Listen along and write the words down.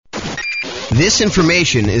This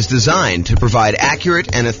information is designed to provide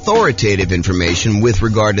accurate and authoritative information with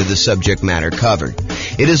regard to the subject matter covered.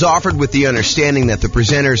 It is offered with the understanding that the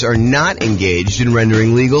presenters are not engaged in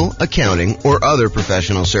rendering legal, accounting, or other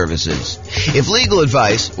professional services. If legal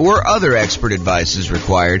advice or other expert advice is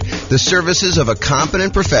required, the services of a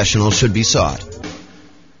competent professional should be sought.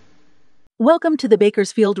 Welcome to the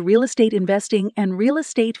Bakersfield Real Estate Investing and Real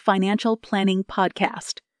Estate Financial Planning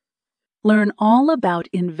Podcast. Learn all about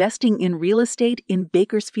investing in real estate in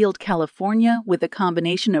Bakersfield, California, with a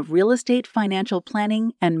combination of real estate financial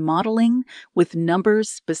planning and modeling with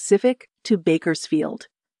numbers specific to Bakersfield.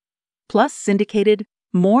 Plus syndicated,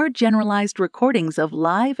 more generalized recordings of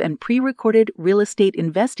live and pre-recorded real estate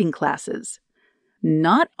investing classes.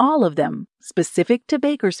 Not all of them specific to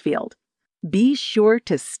Bakersfield. Be sure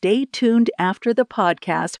to stay tuned after the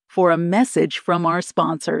podcast for a message from our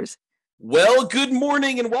sponsors. Well, good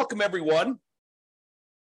morning and welcome, everyone.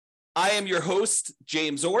 I am your host,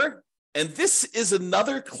 James Orr, and this is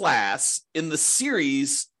another class in the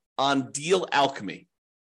series on Deal Alchemy.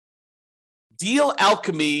 Deal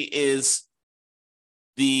Alchemy is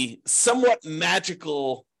the somewhat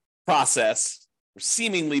magical process, or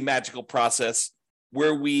seemingly magical process,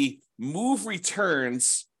 where we move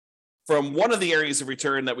returns from one of the areas of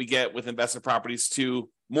return that we get with investment properties to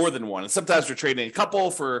more than one. And sometimes we're trading a couple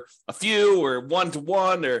for a few or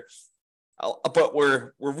one-to-one, but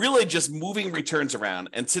we're really just moving returns around.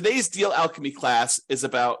 And today's Deal Alchemy class is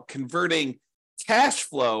about converting cash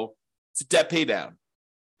flow to debt pay down.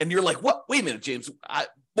 And you're like, what? Wait a minute, James.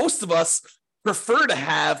 Most of us prefer to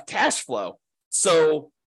have cash flow.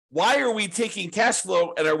 So why are we taking cash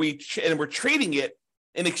flow and we're trading it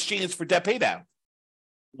in exchange for debt pay down?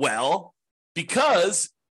 Well, because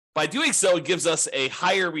by doing so, it gives us a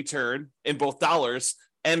higher return in both dollars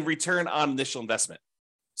and return on initial investment.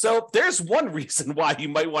 So there's one reason why you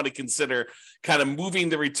might want to consider kind of moving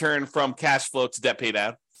the return from cash flow to debt pay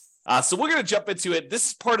down. So we're going to jump into it. This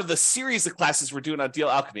is part of the series of classes we're doing on Deal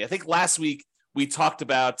Alchemy. I think last week we talked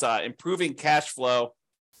about improving cash flow.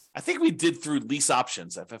 I think we did through lease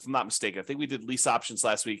options, if I'm not mistaken. I think we did lease options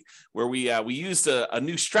last week where we used a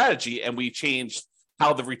new strategy and we changed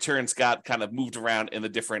how the returns got kind of moved around in the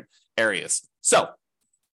different areas. So,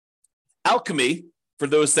 alchemy, for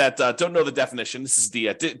those that don't know the definition, this is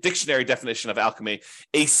the dictionary definition of alchemy,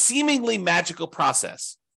 a seemingly magical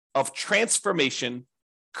process of transformation,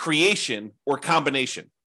 creation, or combination.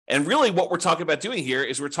 And really what we're talking about doing here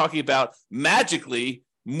is we're talking about magically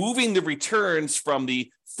moving the returns from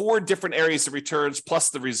the 4 different areas of returns plus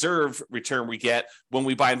the reserve return we get when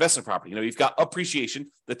we buy investment property. You've got appreciation,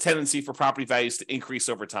 the tendency for property values to increase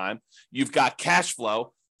over time. You've got cash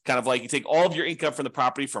flow, kind of like you take all of your income from the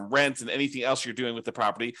property, from rent and anything else you're doing with the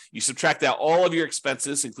property. You subtract out all of your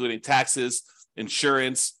expenses, including taxes,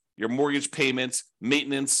 insurance, your mortgage payments,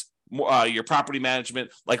 maintenance, your property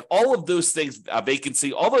management, like all of those things,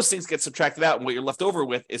 vacancy, all those things get subtracted out. And what you're left over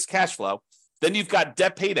with is cash flow. Then you've got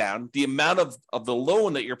debt pay down, the amount of the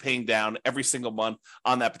loan that you're paying down every single month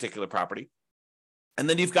on that particular property. And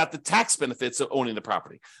then you've got the tax benefits of owning the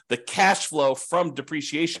property. The cash flow from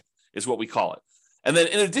depreciation is what we call it. And then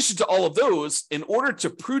in addition to all of those, in order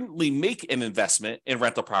to prudently make an investment in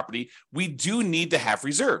rental property, we do need to have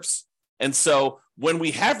reserves. And so when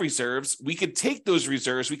we have reserves, we could take those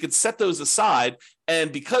reserves, we could set those aside.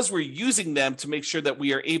 And because we're using them to make sure that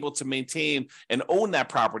we are able to maintain and own that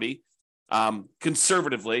property,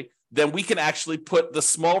 conservatively, then we can actually put the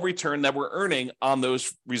small return that we're earning on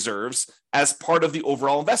those reserves as part of the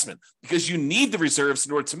overall investment. Because you need the reserves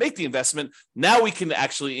in order to make the investment, now we can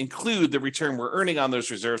actually include the return we're earning on those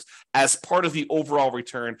reserves as part of the overall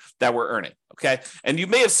return that we're earning, okay? And you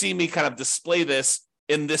may have seen me kind of display this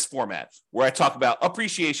in this format, where I talk about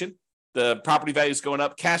appreciation, the property value is going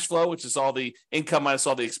up, cash flow, which is all the income minus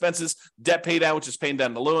all the expenses, debt pay down, which is paying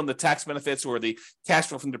down the loan, the tax benefits or the cash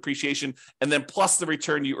flow from depreciation, and then plus the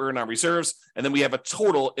return you earn on reserves. And then we have a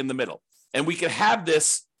total in the middle. And we can have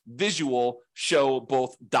this visual show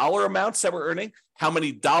both dollar amounts that we're earning, how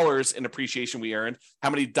many dollars in appreciation we earned, how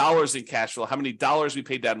many dollars in cash flow, how many dollars we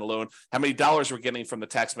paid down the loan, how many dollars we're getting from the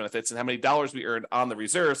tax benefits, and how many dollars we earned on the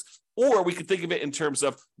reserves. Or we could think of it in terms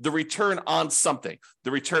of the return on something,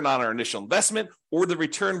 the return on our initial investment, or the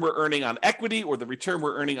return we're earning on equity, or the return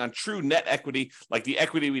we're earning on true net equity, like the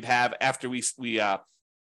equity we'd have after we sell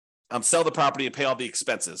the property and pay all the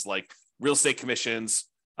expenses, like real estate commissions,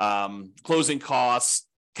 closing costs,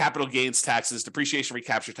 capital gains taxes, depreciation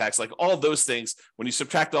recapture tax, like all of those things. When you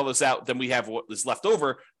subtract all those out, then we have what is left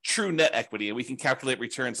over, true net equity, and we can calculate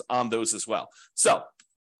returns on those as well. So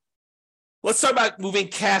let's talk about moving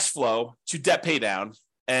cash flow to debt pay down.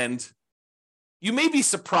 And you may be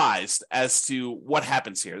surprised as to what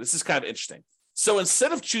happens here. This is kind of interesting. So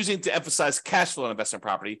instead of choosing to emphasize cash flow on investment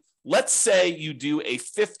property, let's say you do a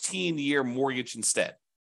 15-year mortgage instead.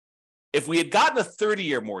 If we had gotten a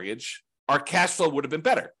 30-year mortgage, our cash flow would have been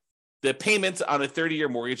better. The payment on a 30-year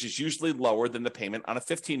mortgage is usually lower than the payment on a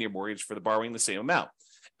 15-year mortgage for the borrowing the same amount.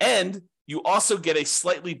 And you also get a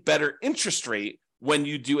slightly better interest rate when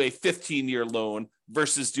you do a 15-year loan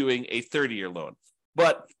versus doing a 30-year loan.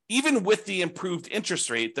 But even with the improved interest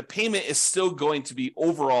rate, the payment is still going to be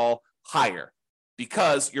overall higher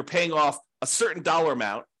because you're paying off a certain dollar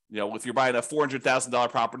amount. You know, if you're buying a $400,000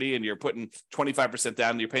 property and you're putting 25%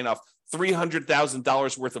 down, you're paying off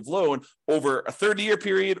 $300,000 worth of loan over a 30-year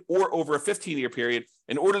period or over a 15-year period.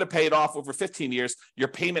 In order to pay it off over 15 years, your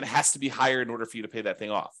payment has to be higher in order for you to pay that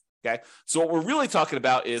thing off. Okay. So what we're really talking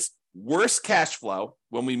about is worse cash flow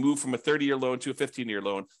when we move from a 30-year loan to a 15-year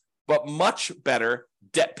loan, but much better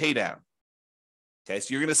debt pay down. Okay,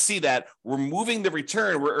 so you're going to see that we're moving the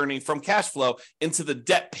return we're earning from cash flow into the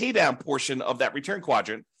debt pay down portion of that return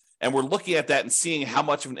quadrant, and we're looking at that and seeing how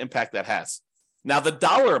much of an impact that has. Now, the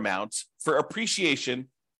dollar amount for appreciation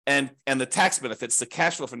and the tax benefits, the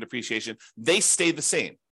cash flow from depreciation, they stay the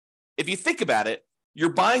same. If you think about it,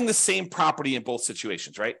 you're buying the same property in both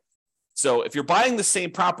situations, right? So if you're buying the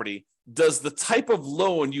same property, does the type of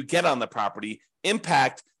loan you get on the property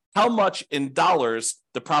impact how much in dollars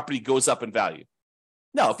the property goes up in value?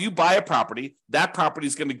 No, if you buy a property, that property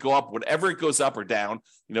is going to go up whatever it goes up or down,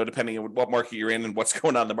 you know, depending on what market you're in and what's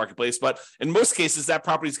going on in the marketplace. But in most cases, that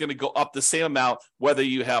property is going to go up the same amount, whether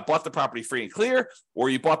you have bought the property free and clear, or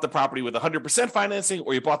you bought the property with 100% financing,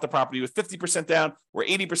 or you bought the property with 50% down or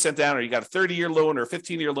 80% down, or you got a 30-year loan or a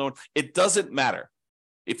 15-year loan. It doesn't matter.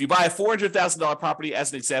 If you buy a $400,000 property,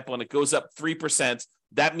 as an example, and it goes up 3%,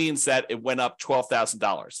 that means that it went up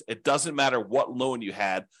 $12,000. It doesn't matter what loan you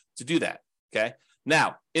had to do that, okay?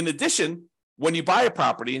 Now, in addition, when you buy a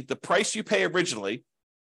property, the price you pay originally,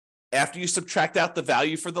 after you subtract out the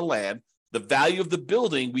value for the land, the value of the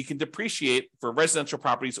building we can depreciate for residential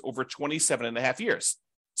properties over 27 and a half years.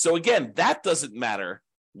 So again, that doesn't matter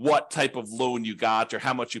what type of loan you got or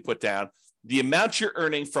how much you put down. The amount you're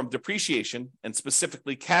earning from depreciation, and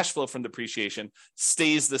specifically cash flow from depreciation,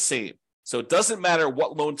 stays the same. So it doesn't matter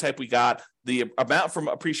what loan type we got, the amount from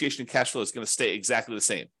appreciation and cash flow is going to stay exactly the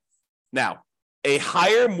same. Now, a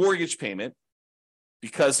higher mortgage payment,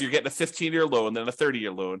 because you're getting a 15-year loan than a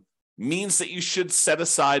 30-year loan, means that you should set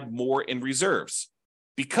aside more in reserves.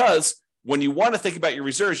 Because when you want to think about your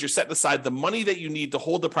reserves, you're setting aside the money that you need to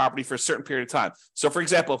hold the property for a certain period of time. So for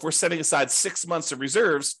example, if we're setting aside 6 months of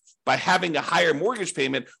reserves, by having a higher mortgage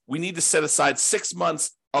payment, we need to set aside 6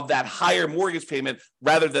 months of that higher mortgage payment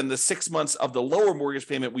rather than the 6 months of the lower mortgage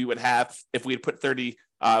payment we would have if we had put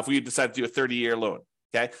if we decided to do a 30-year loan.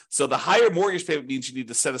 Okay, so the higher mortgage payment means you need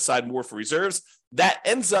to set aside more for reserves. That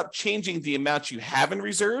ends up changing the amount you have in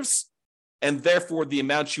reserves, and therefore the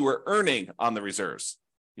amount you are earning on the reserves.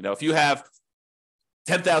 You know, if you have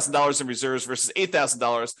 $10,000 in reserves versus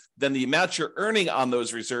 $8,000, then the amount you're earning on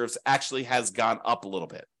those reserves actually has gone up a little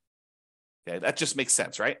bit. Okay, that just makes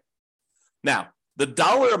sense, right? Now, the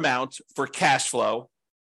dollar amount for cash flow,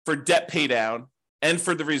 for debt pay down, and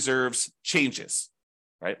for the reserves changes,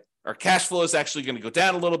 right? Our cash flow is actually going to go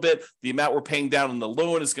down a little bit. The amount we're paying down on the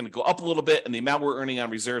loan is going to go up a little bit, and the amount we're earning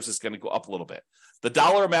on reserves is going to go up a little bit. The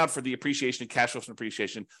dollar amount for the appreciation and cash flow from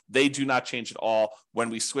appreciation, they do not change at all when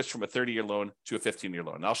we switch from a 30-year loan to a 15-year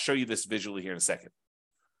loan. And I'll show you this visually here in a second.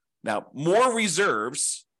 Now, more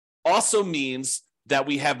reserves also means that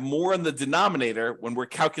we have more in the denominator when we're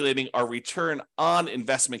calculating our return on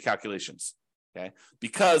investment calculations, okay?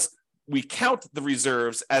 Because we count the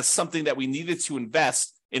reserves as something that we needed to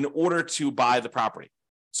invest in order to buy the property.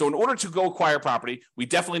 So in order to go acquire property, we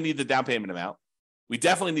definitely need the down payment amount. We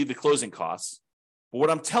definitely need the closing costs. But what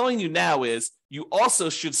I'm telling you now is you also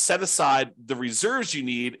should set aside the reserves you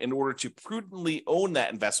need in order to prudently own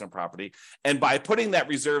that investment property. And by putting that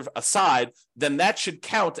reserve aside, then that should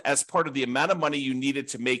count as part of the amount of money you needed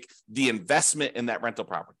to make the investment in that rental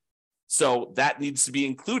property. So that needs to be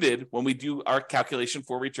included when we do our calculation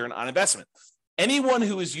for return on investment. Anyone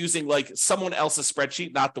who is using like someone else's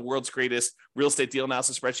spreadsheet, not the world's greatest real estate deal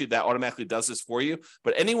analysis spreadsheet that automatically does this for you,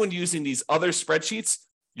 but anyone using these other spreadsheets,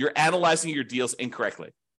 you're analyzing your deals incorrectly.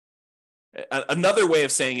 Another way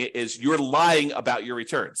of saying it is you're lying about your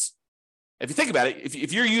returns. If you think about it,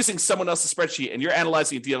 if you're using someone else's spreadsheet and you're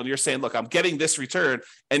analyzing a deal and you're saying, look, I'm getting this return,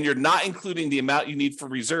 and you're not including the amount you need for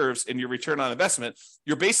reserves in your return on investment,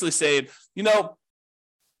 you're basically saying, you know,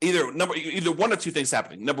 either one or two things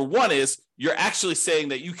happening. Number one is you're actually saying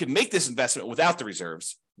that you can make this investment without the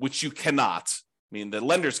reserves, which you cannot. I mean, the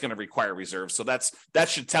lender's going to require reserves. So that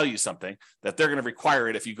should tell you something, that they're going to require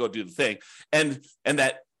it if you go do the thing. And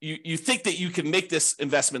that you think that you can make this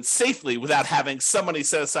investment safely without having some money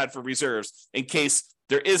set aside for reserves in case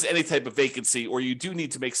there is any type of vacancy, or you do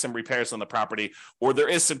need to make some repairs on the property, or there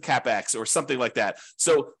is some CapEx or something like that.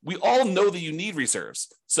 So we all know that you need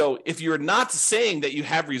reserves. So if you're not saying that you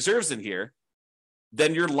have reserves in here,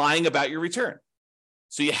 then you're lying about your return.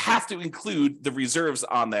 So you have to include the reserves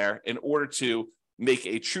on there in order to make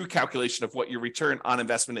a true calculation of what your return on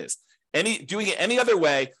investment is. Doing it any other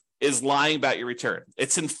way is lying about your return.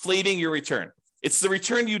 It's inflating your return. It's the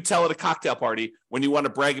return you tell at a cocktail party when you want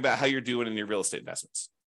to brag about how you're doing in your real estate investments,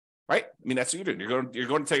 right? I mean, that's what you're doing. You're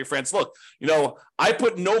going to tell your friends, look, I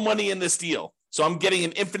put no money in this deal, so I'm getting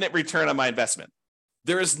an infinite return on my investment.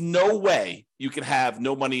 There is no way you can have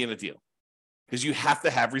no money in a deal because you have to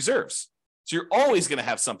have reserves. So you're always going to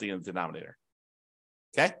have something in the denominator.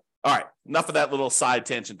 Okay? All right. Enough of that little side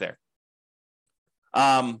tangent there.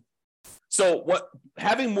 So what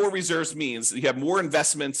having more reserves means, you have more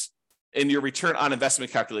investments in your return on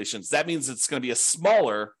investment calculations. That means it's going to be a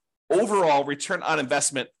smaller overall return on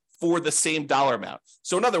investment for the same dollar amount.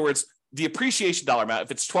 So in other words, the appreciation dollar amount,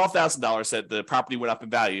 if it's $12,000 that the property went up in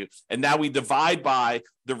value, and now we divide by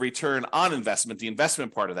the return on investment, the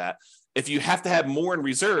investment part of that, if you have to have more in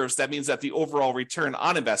reserves, that means that the overall return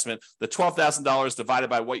on investment, the $12,000 divided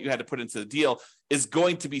by what you had to put into the deal, is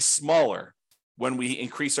going to be smaller when we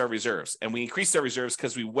increase our reserves. And we increased our reserves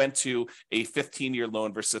because we went to a 15-year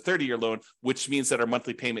loan versus a 30-year loan, which means that our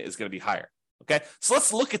monthly payment is going to be higher. Okay, so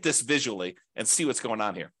let's look at this visually and see what's going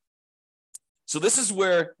on here. So this is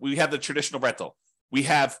where we have the traditional rental. We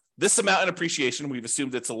have this amount in appreciation. We've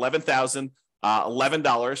assumed it's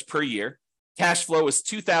 $11,011 per year. Cash flow is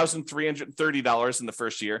 $2,330 in the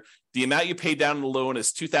first year. The amount you pay down in the loan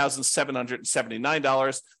is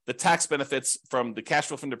 $2,779. The tax benefits from the cash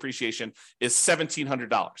flow from depreciation is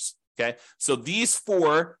 $1,700. Okay, so these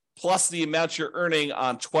four plus the amount you're earning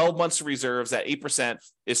on 12 months of reserves at 8%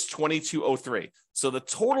 is $2,203. So the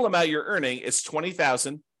total amount you're earning is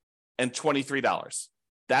 $20,023.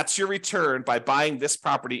 That's your return by buying this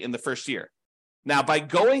property in the first year. Now, by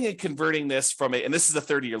going and converting this and this is a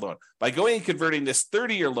 30-year loan, by going and converting this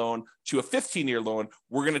 30-year loan to a 15-year loan,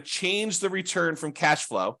 we're going to change the return from cash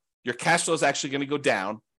flow. Your cash flow is actually going to go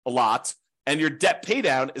down a lot, and your debt pay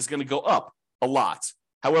down is going to go up a lot.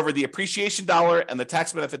 However, the appreciation dollar and the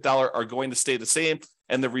tax benefit dollar are going to stay the same,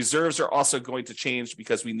 and the reserves are also going to change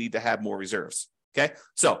because we need to have more reserves. Okay,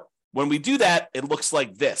 so when we do that, it looks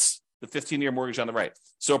like this, the 15-year mortgage on the right.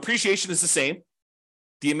 So appreciation is the same.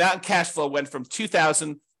 The amount in cash flow went from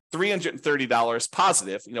 $2,330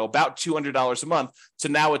 positive, about $200 a month, to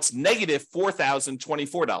now it's negative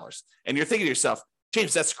 $4,024. And you're thinking to yourself,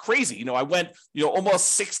 James, that's crazy. I went,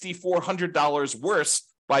 almost $6,400 worse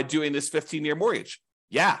by doing this 15-year mortgage.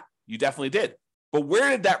 Yeah, you definitely did. But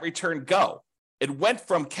where did that return go? It went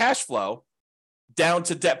from cash flow down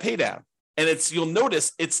to debt pay down. And you'll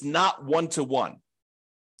notice it's not one-to-one.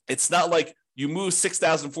 It's not like you move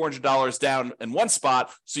 $6,400 down in one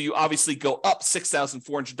spot, so you obviously go up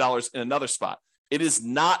 $6,400 in another spot. It is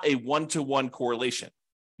not a one-to-one correlation.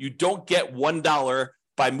 You don't get $1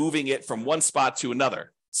 by moving it from one spot to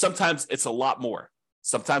another. Sometimes it's a lot more.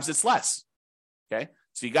 Sometimes it's less. Okay,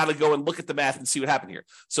 so you got to go and look at the math and see what happened here.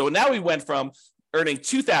 So now we went from earning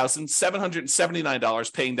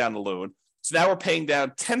 $2,779 paying down the loan, so now we're paying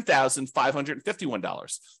down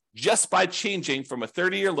 $10,551. Just by changing from a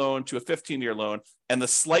 30-year loan to a 15-year loan and the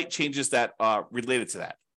slight changes that are related to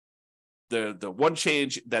that. The one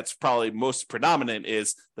change that's probably most predominant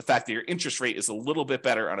is the fact that your interest rate is a little bit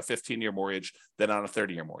better on a 15-year mortgage than on a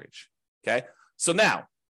 30-year mortgage. Okay, so now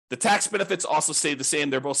the tax benefits also stayed the same.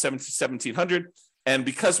 They're both $1,700. And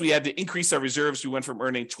because we had to increase our reserves, we went from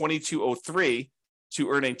earning $2,203 to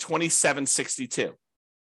earning $2,762.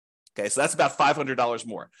 Okay, so that's about $500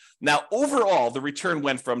 more. Now, overall, the return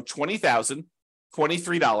went from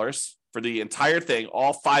 $20,023 for the entire thing,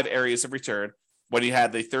 all 5 areas of return, when you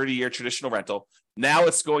had the 30-year traditional rental. Now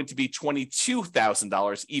it's going to be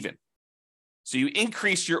 $22,000 even. So you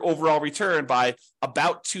increase your overall return by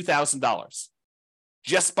about $2,000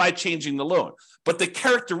 just by changing the loan. But the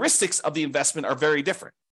characteristics of the investment are very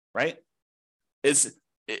different, right? Is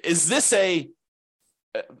this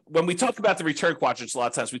when we talk about the return quadrants, a lot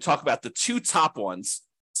of times we talk about the 2 top ones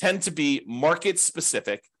tend to be market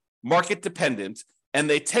specific, market dependent, and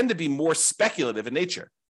they tend to be more speculative in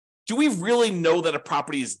nature. Do we really know that a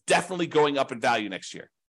property is definitely going up in value next year?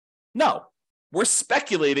 No. we're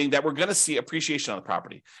speculating that we're going to see appreciation on the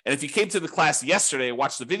property. And if you came to the class yesterday and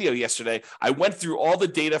watched the video yesterday, I went through all the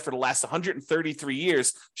data for the last 133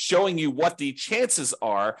 years, showing you what the chances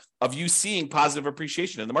are of you seeing positive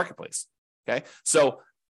appreciation in the marketplace. Okay, so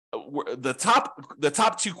the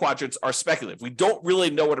top two quadrants are speculative. We don't really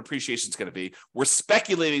know what appreciation is going to be. We're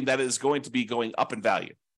speculating that it is going to be going up in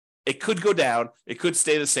value. It could go down. It could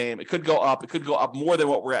stay the same. It could go up. It could go up more than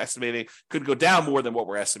what we're estimating. It could go down more than what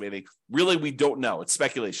we're estimating. Really, we don't know. It's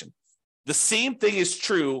speculation. The same thing is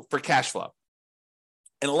true for cash flow.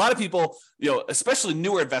 And a lot of people, especially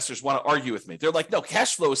newer investors, want to argue with me. They're like, no,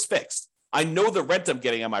 cash flow is fixed. I know the rent I'm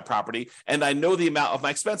getting on my property, and I know the amount of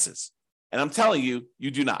my expenses. And I'm telling you,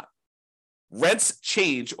 you do not. Rents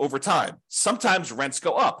change over time. Sometimes rents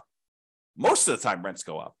go up. Most of the time, rents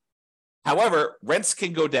go up. However, rents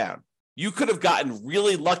can go down. You could have gotten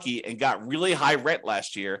really lucky and got really high rent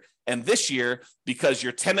last year. And this year, because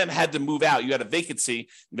your tenant had to move out, you had a vacancy,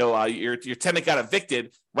 your tenant got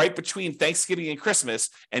evicted right between Thanksgiving and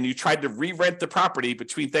Christmas, and you tried to re-rent the property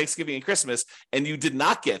between Thanksgiving and Christmas, and you did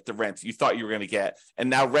not get the rent you thought you were going to get, and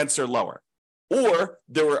now rents are lower. Or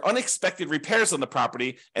there were unexpected repairs on the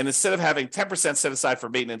property, and instead of having 10% set aside for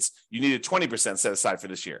maintenance, you needed 20% set aside for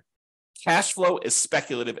this year. Cash flow is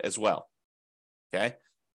speculative as well. Okay,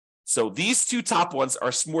 so these two top ones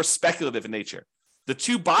are more speculative in nature. The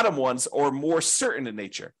two bottom ones are more certain in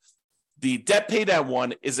nature. The debt paydown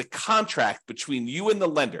one is a contract between you and the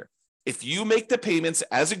lender. If you make the payments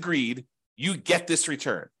as agreed, you get this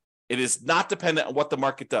return. It is not dependent on what the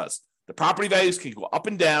market does. The property values can go up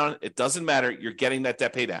and down. It doesn't matter. You're getting that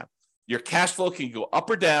debt paydown. Your cash flow can go up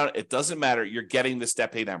or down. It doesn't matter. You're getting this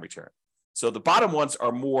debt paydown return. So the bottom ones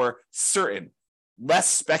are more certain, less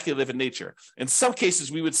speculative in nature. In some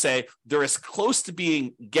cases, we would say they're as close to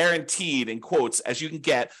being guaranteed, in quotes, as you can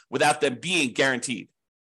get without them being guaranteed.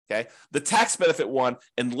 Okay. The tax benefit one,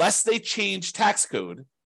 unless they change tax code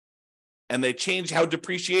and they change how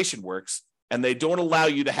depreciation works, and they don't allow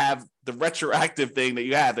you to have the retroactive thing that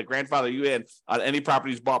you had, the grandfather you in on any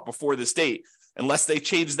properties bought before this date, unless they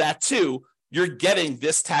change that too, you're getting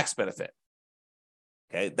this tax benefit.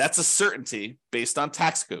 Okay. That's a certainty based on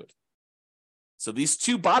tax code. So these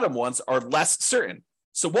two bottom ones are less certain.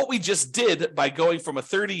 So what we just did by going from a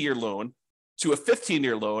 30-year loan to a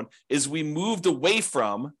 15-year loan is we moved away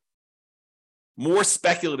from more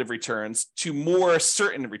speculative returns to more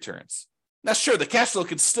certain returns. Now, sure, the cash flow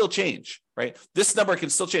can still change, right? This number can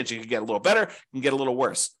still change. It can get a little better, it can get a little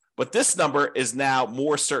worse. But this number is now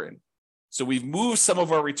more certain. So we've moved some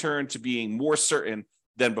of our return to being more certain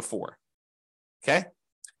than before. Okay?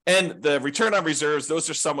 And the return on reserves, those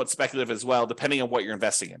are somewhat speculative as well, depending on what you're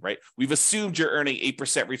investing in, right? We've assumed you're earning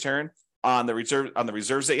 8% return on the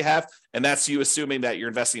reserves that you have, and that's you assuming that you're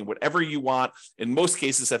investing in whatever you want. In most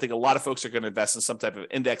cases, I think a lot of folks are going to invest in some type of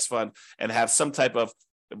index fund and have some type of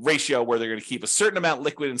ratio where they're going to keep a certain amount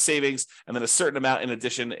liquid in savings and then a certain amount in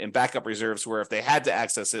addition in backup reserves, where if they had to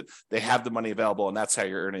access it, they have the money available, and that's how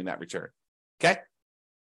you're earning that return. Okay?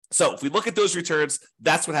 So if we look at those returns,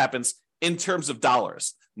 that's what happens in terms of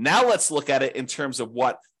dollars. Now let's look at it in terms of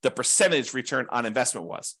what the percentage return on investment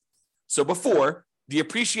was. So before, the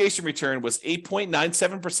appreciation return was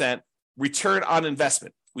 8.97% return on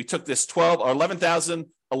investment. We took this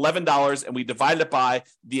 $11,011 and we divided it by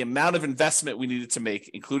the amount of investment we needed to make,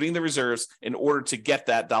 including the reserves, in order to get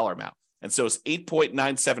that dollar amount. And so it's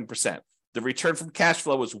 8.97%. The return from cash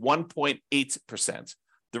flow was 1.8%.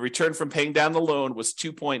 The return from paying down the loan was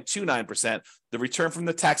 2.29%. The return from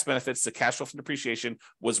the tax benefits, the cash flow from depreciation,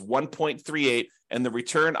 was 1.38%, and the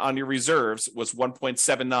return on your reserves was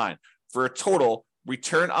 1.79%, for a total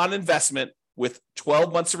return on investment with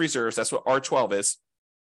 12 months of reserves, that's what R12 is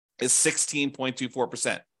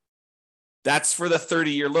 16.24%. That's for the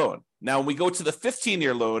 30-year loan. Now, when we go to the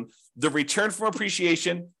 15-year loan, the return from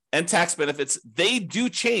appreciation and tax benefits, they do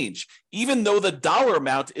change, even though the dollar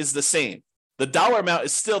amount is the same. The dollar amount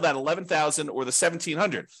is still that $11,000 or the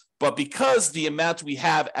 $1,700, but because the amount we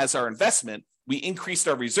have as our investment, we increased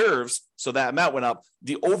our reserves, so that amount went up.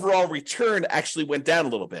 The overall return actually went down a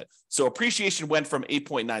little bit. So appreciation went from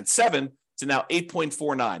 8.97 to now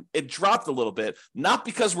 8.49. It dropped a little bit, not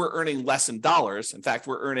because we're earning less in dollars. In fact,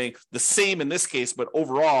 we're earning the same in this case, but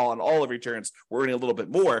overall on all of returns, we're earning a little bit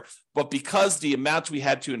more. But because the amount we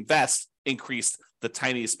had to invest increased the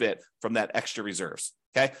tiniest bit from that extra reserves.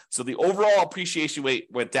 Okay, so the overall appreciation rate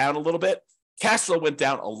went down a little bit. Cash flow went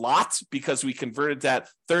down a lot because we converted that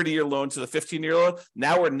 30-year loan to the 15-year loan.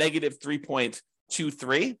 Now we're negative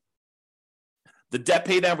 3.23. The debt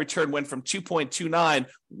paydown return went from 2.29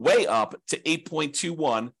 way up to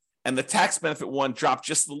 8.21, and the tax benefit one dropped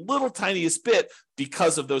just the little tiniest bit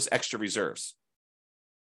because of those extra reserves.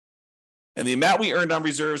 And the amount we earned on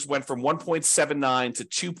reserves went from 1.79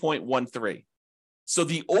 to 2.13. So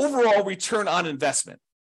the overall return on investment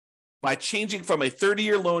by changing from a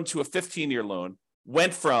 30-year loan to a 15-year loan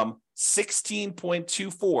went from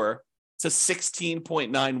 16.24 to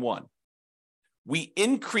 16.91. We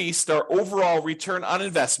increased our overall return on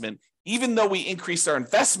investment, even though we increased our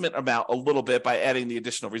investment amount a little bit by adding the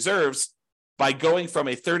additional reserves, by going from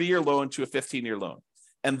a 30-year loan to a 15-year loan.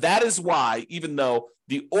 And that is why, even though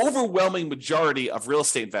the overwhelming majority of real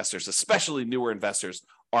estate investors, especially newer investors,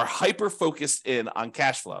 are hyper-focused in on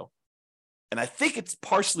cash flow, and I think it's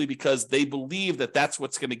partially because they believe that that's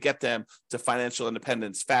what's going to get them to financial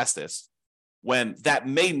independence fastest, when that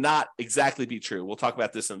may not exactly be true. We'll talk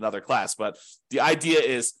about this in another class, but the idea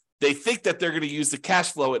is they think that they're going to use the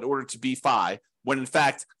cash flow in order to be FI, when in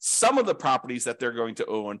fact, some of the properties that they're going to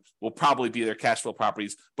own will probably be their cash flow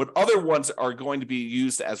properties, but other ones are going to be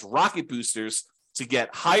used as rocket boosters to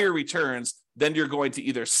get higher returns. Then you're going to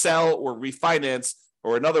either sell or refinance,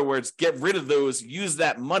 or in other words, get rid of those, use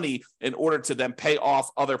that money in order to then pay off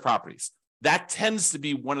other properties. That tends to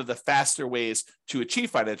be one of the faster ways to achieve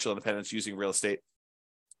financial independence using real estate.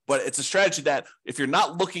 But it's a strategy that if you're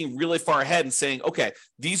not looking really far ahead and saying, okay,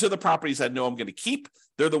 these are the properties I know I'm going to keep,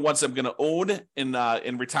 they're the ones I'm going to own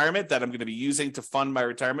in retirement that I'm going to be using to fund my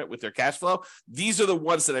retirement with their cash flow. These are the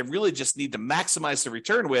ones that I really just need to maximize the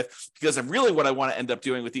return with, because really what I want to end up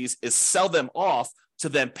doing with these is sell them off to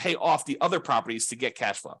then pay off the other properties to get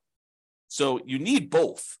cash flow. So you need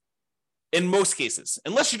both in most cases,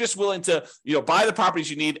 unless you're just willing to, buy the properties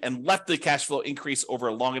you need and let the cash flow increase over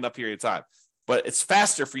a long enough period of time. But it's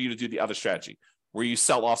faster for you to do the other strategy, where you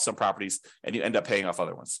sell off some properties and you end up paying off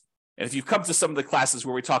other ones. And if you've come to some of the classes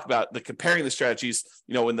where we talk about the comparing the strategies,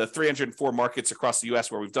 in the 304 markets across the US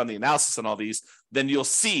where we've done the analysis on all these, then you'll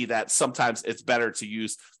see that sometimes it's better to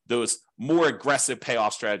use those more aggressive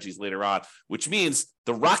payoff strategies later on, which means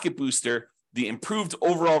the rocket booster, the improved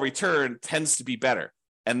overall return tends to be better.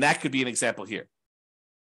 And that could be an example here.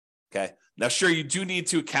 Okay. Now, sure, you do need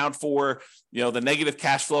to account for, the negative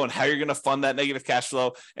cash flow and how you're going to fund that negative cash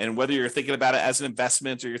flow, and whether you're thinking about it as an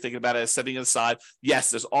investment or you're thinking about it as setting it aside. Yes,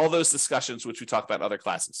 there's all those discussions, which we talk about in other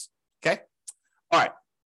classes. Okay. All right.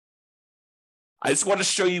 I just want to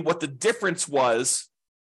show you what the difference was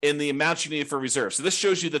in the amount you needed for reserves. So this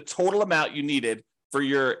shows you the total amount you needed for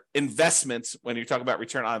your investments when you're talking about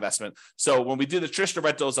return on investment. So when we do the traditional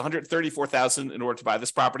rental, it's $134,000 in order to buy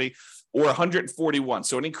this property, or $141,000.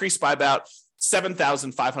 So it increased by about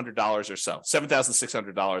 $7,500 or so.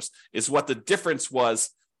 $7,600 is what the difference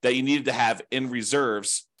was that you needed to have in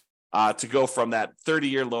reserves to go from that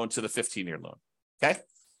 30-year loan to the 15-year loan. Okay.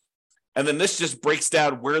 And then this just breaks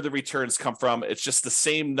down where the returns come from. It's just the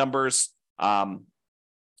same numbers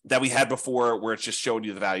that we had before, where it's just showing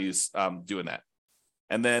you the values doing that.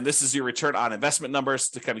 And then this is your return on investment numbers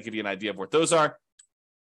to kind of give you an idea of what those are.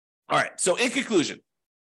 All right. So in conclusion,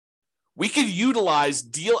 we can utilize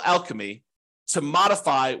Deal Alchemy to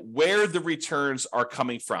modify where the returns are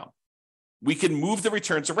coming from. We can move the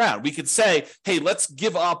returns around. We could say, hey, let's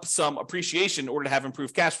give up some appreciation in order to have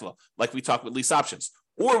improved cash flow, like we talked with lease options.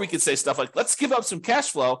 Or we could say stuff like, let's give up some cash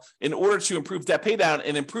flow in order to improve debt pay down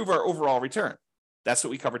and improve our overall return. That's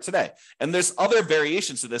what we covered today. And there's other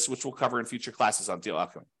variations of this, which we'll cover in future classes on Deal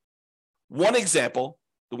Alchemy. One example,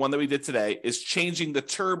 the one that we did today, is changing the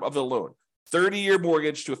term of the loan, 30-year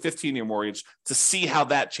mortgage to a 15-year mortgage, to see how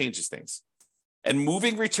that changes things. And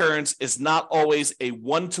moving returns is not always a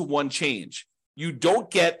one-to-one change. You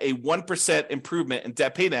don't get a 1% improvement in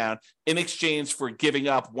debt pay down in exchange for giving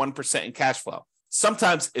up 1% in cash flow.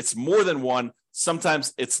 Sometimes it's more than one,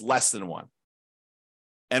 sometimes it's less than one.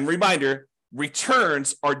 And reminder,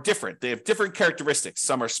 returns are different. They have different characteristics.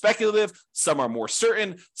 Some are speculative, some are more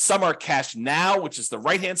certain, some are cash now, which is the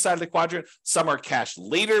right-hand side of the quadrant, some are cash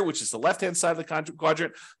later, which is the left-hand side of the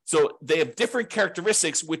quadrant. So they have different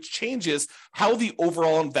characteristics, which changes how the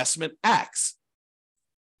overall investment acts.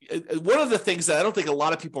 One of the things that I don't think a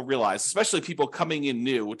lot of people realize, especially people coming in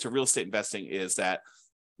new to real estate investing, is that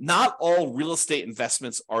not all real estate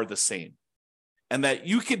investments are the same, and that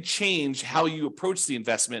you can change how you approach the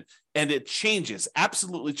investment, and it changes,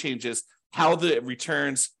 absolutely changes how the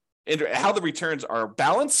returns are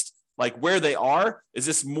balanced, like where they are. Is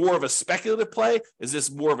this more of a speculative play? Is this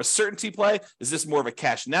more of a certainty play? Is this more of a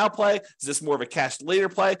cash now play? Is this more of a cash later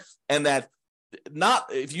play? And that not,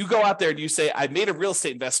 if you go out there and you say, I made a real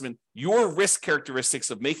estate investment, your risk characteristics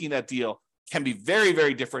of making that deal can be very,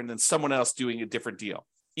 very different than someone else doing a different deal,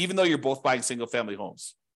 even though you're both buying single family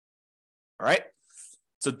homes. All right.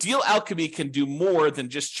 So Deal Alchemy can do more than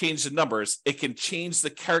just change the numbers. It can change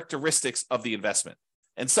the characteristics of the investment.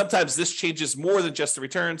 And sometimes this changes more than just the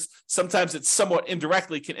returns. Sometimes it somewhat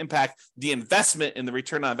indirectly can impact the investment in the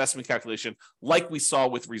return on investment calculation, like we saw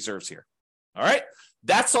with reserves here. All right,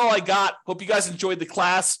 that's all I got. Hope you guys enjoyed the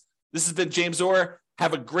class. This has been James Orr.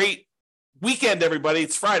 Have a great weekend, everybody.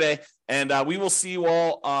 It's Friday, and we will see you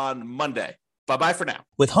all on Monday. Bye-bye for now.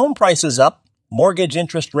 With home prices up, mortgage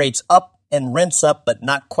interest rates up, and rents up, but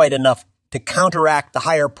not quite enough to counteract the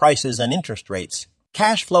higher prices and interest rates,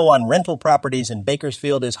 cash flow on rental properties in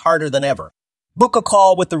Bakersfield is harder than ever. Book a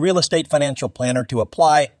call with the Real Estate Financial Planner to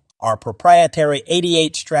apply our proprietary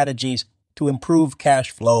 88 strategies to improve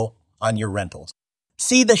cash flow on your rentals.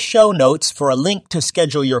 See the show notes for a link to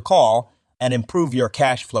schedule your call and improve your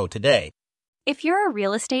cash flow today. If you're a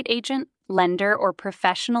real estate agent, lender, or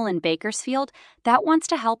professional in Bakersfield that wants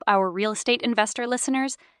to help our real estate investor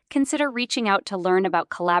listeners, consider reaching out to learn about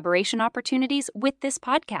collaboration opportunities with this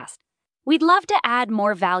podcast. We'd love to add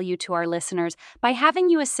more value to our listeners by having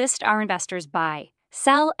you assist our investors buy,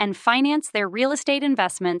 sell, and finance their real estate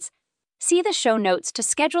investments. See the show notes to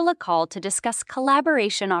schedule a call to discuss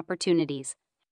collaboration opportunities.